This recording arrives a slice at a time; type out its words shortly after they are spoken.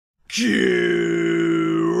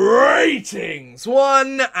Greetings,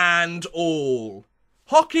 one and all.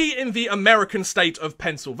 Hockey in the American state of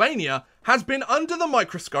Pennsylvania has been under the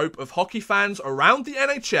microscope of hockey fans around the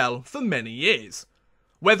NHL for many years.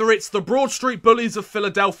 Whether it's the Broad Street Bullies of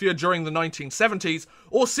Philadelphia during the 1970s,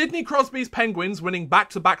 or Sidney Crosby's Penguins winning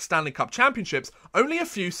back-to-back Stanley Cup championships only a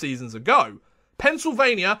few seasons ago,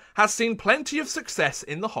 Pennsylvania has seen plenty of success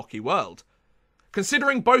in the hockey world.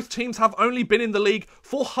 Considering both teams have only been in the league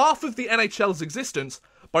for half of the NHL's existence,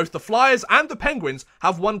 both the Flyers and the Penguins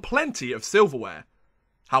have won plenty of silverware.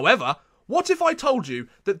 However, what if I told you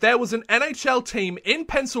that there was an NHL team in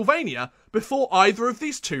Pennsylvania before either of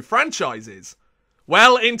these two franchises?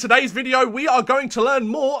 Well, in today's video, we are going to learn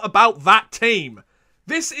more about that team.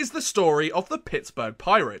 This is the story of the Pittsburgh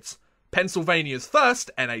Pirates, Pennsylvania's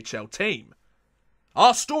first NHL team.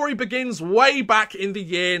 Our story begins way back in the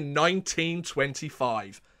year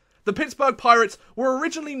 1925. The Pittsburgh Pirates were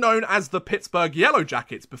originally known as the Pittsburgh Yellow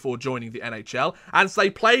Jackets before joining the NHL, as they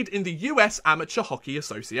played in the US Amateur Hockey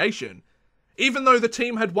Association. Even though the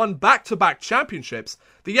team had won back-to-back championships,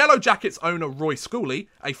 the Yellow Jackets owner Roy Schooley,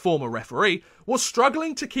 a former referee, was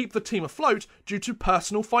struggling to keep the team afloat due to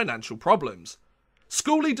personal financial problems.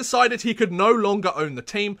 Schooley decided he could no longer own the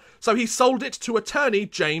team, so he sold it to attorney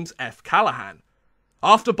James F. Callahan.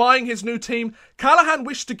 After buying his new team, Callahan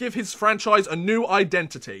wished to give his franchise a new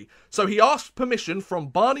identity, so he asked permission from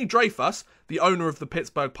Barney Dreyfuss, the owner of the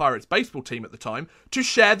Pittsburgh Pirates baseball team at the time, to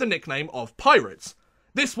share the nickname of Pirates.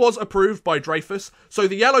 This was approved by Dreyfuss, so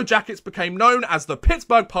the Yellow Jackets became known as the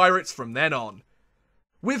Pittsburgh Pirates from then on.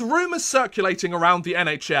 With rumours circulating around the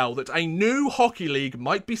NHL that a new hockey league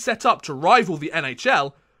might be set up to rival the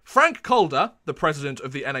NHL, Frank Calder, the president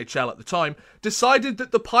of the NHL at the time, decided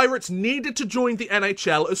that the Pirates needed to join the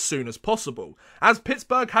NHL as soon as possible, as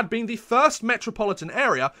Pittsburgh had been the first metropolitan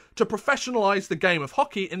area to professionalise the game of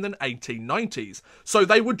hockey in the 1890s, so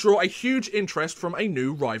they would draw a huge interest from a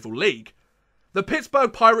new rival league. The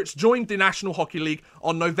Pittsburgh Pirates joined the National Hockey League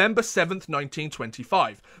on November 7th,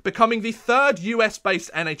 1925, becoming the third US-based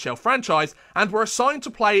NHL franchise, and were assigned to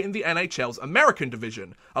play in the NHL's American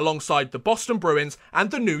division, alongside the Boston Bruins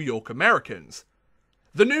and the New York Americans.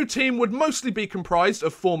 The new team would mostly be comprised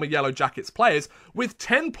of former Yellow Jackets players, with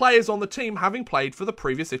 10 players on the team having played for the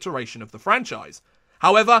previous iteration of the franchise.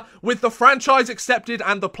 However, with the franchise accepted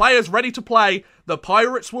and the players ready to play, the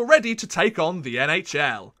Pirates were ready to take on the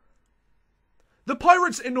NHL. The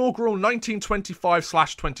Pirates' inaugural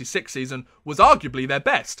 1925-26 season was arguably their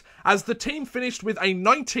best, as the team finished with a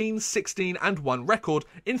 19-16-1 record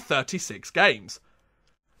in 36 games.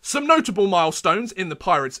 Some notable milestones in the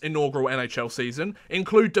Pirates' inaugural NHL season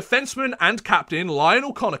include defenseman and captain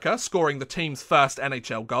Lionel Conacher scoring the team's first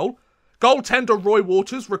NHL goal, goaltender Roy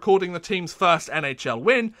Waters recording the team's first NHL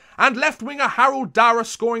win, and left-winger Harold Dara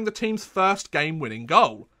scoring the team's first game-winning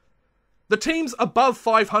goal. The team's above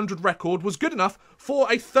 500 record was good enough for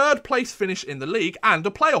a third-place finish in the league and a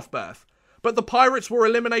playoff berth, but the Pirates were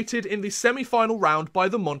eliminated in the semi-final round by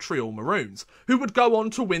the Montreal Maroons, who would go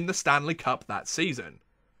on to win the Stanley Cup that season.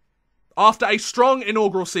 After a strong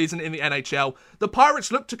inaugural season in the NHL, the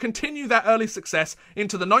Pirates looked to continue their early success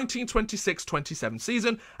into the 1926-27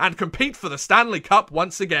 season and compete for the Stanley Cup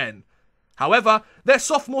once again. However, their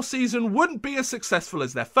sophomore season wouldn't be as successful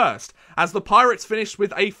as their first, as the Pirates finished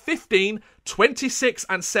with a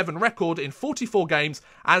 15-26-7 record in 44 games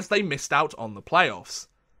as they missed out on the playoffs.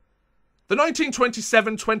 The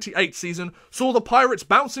 1927-28 season saw the Pirates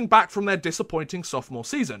bouncing back from their disappointing sophomore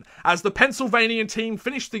season, as the Pennsylvania team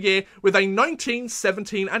finished the year with a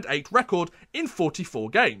 19-17-8 record in 44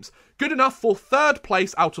 games, good enough for third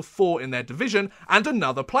place out of 4 in their division and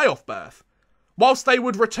another playoff berth. Whilst they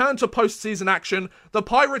would return to postseason action, the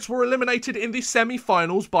Pirates were eliminated in the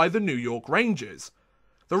semi-finals by the New York Rangers.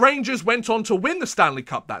 The Rangers went on to win the Stanley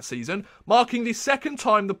Cup that season, marking the second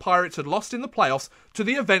time the Pirates had lost in the playoffs to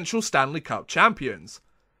the eventual Stanley Cup champions.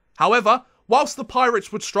 However, whilst the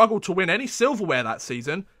Pirates would struggle to win any silverware that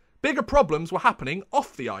season, bigger problems were happening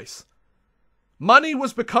off the ice. Money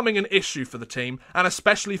was becoming an issue for the team, and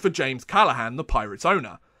especially for James Callahan, the Pirates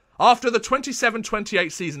owner. After the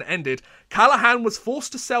 27-28 season ended, Callahan was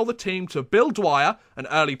forced to sell the team to Bill Dwyer, an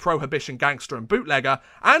early Prohibition gangster and bootlegger,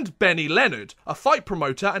 and Benny Leonard, a fight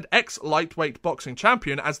promoter and ex-lightweight boxing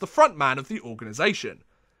champion, as the frontman of the organisation.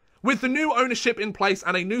 With the new ownership in place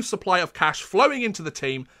and a new supply of cash flowing into the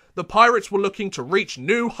team, the Pirates were looking to reach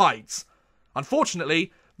new heights.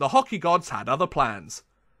 Unfortunately, the hockey gods had other plans.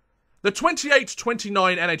 The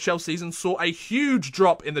 28-29 NHL season saw a huge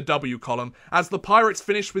drop in the W column as the Pirates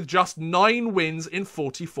finished with just 9 wins in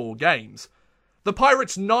 44 games. The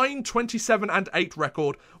Pirates' 9-27-8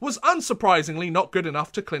 record was unsurprisingly not good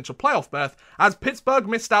enough to clinch a playoff berth, as Pittsburgh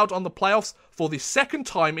missed out on the playoffs for the second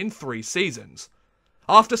time in 3 seasons.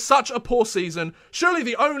 After such a poor season, surely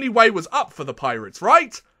the only way was up for the Pirates,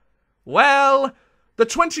 right? Well, the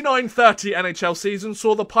 29-30 NHL season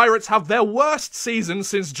saw the Pirates have their worst season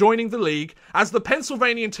since joining the league, as the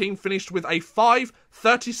Pennsylvanian team finished with a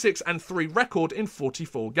 5-36-3 record in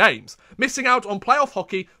 44 games, missing out on playoff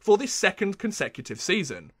hockey for the second consecutive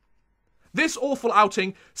season. This awful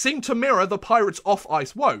outing seemed to mirror the Pirates'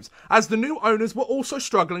 off-ice woes, as the new owners were also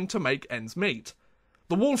struggling to make ends meet.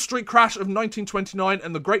 The Wall Street crash of 1929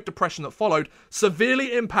 and the Great Depression that followed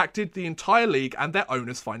severely impacted the entire league and their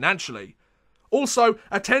owners financially. Also,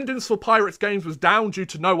 attendance for Pirates games was down due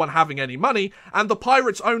to no one having any money, and the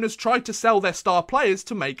Pirates owners tried to sell their star players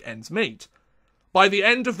to make ends meet. By the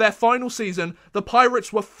end of their final season, the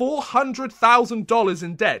Pirates were $400,000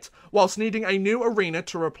 in debt, whilst needing a new arena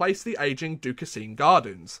to replace the aging Duquesne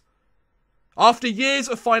Gardens. After years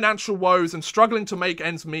of financial woes and struggling to make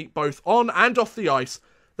ends meet both on and off the ice,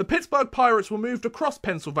 the Pittsburgh Pirates were moved across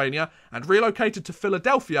Pennsylvania and relocated to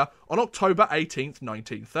Philadelphia on October 18,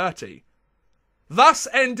 1930. Thus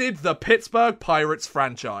ended the Pittsburgh Pirates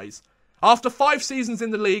franchise. After 5 seasons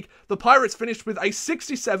in the league, the Pirates finished with a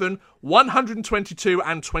 67, 122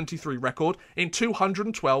 and 23 record in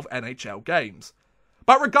 212 NHL games.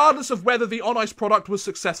 But regardless of whether the on-ice product was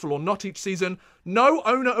successful or not each season, no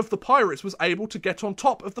owner of the Pirates was able to get on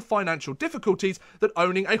top of the financial difficulties that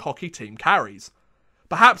owning a hockey team carries.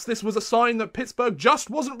 Perhaps this was a sign that Pittsburgh just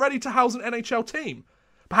wasn't ready to house an NHL team.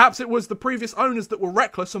 Perhaps it was the previous owners that were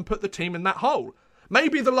reckless and put the team in that hole.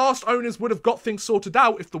 Maybe the last owners would have got things sorted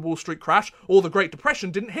out if the Wall Street crash or the Great Depression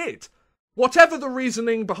didn't hit. Whatever the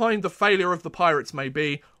reasoning behind the failure of the Pirates may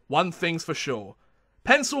be, one thing's for sure.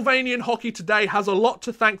 Pennsylvanian hockey today has a lot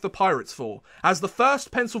to thank the Pirates for, as the first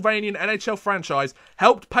Pennsylvanian NHL franchise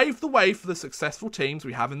helped pave the way for the successful teams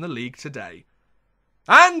we have in the league today.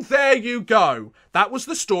 And there you go. That was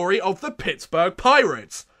the story of the Pittsburgh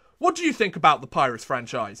Pirates. What do you think about the Pirates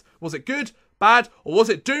franchise? Was it good, bad, or was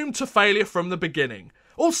it doomed to failure from the beginning?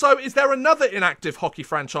 Also, is there another inactive hockey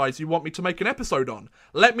franchise you want me to make an episode on?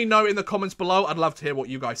 Let me know in the comments below. I'd love to hear what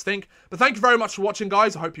you guys think. But thank you very much for watching,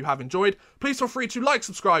 guys. I hope you have enjoyed. Please feel free to like,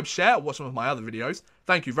 subscribe, share, or watch some of my other videos.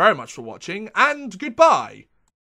 Thank you very much for watching, and goodbye.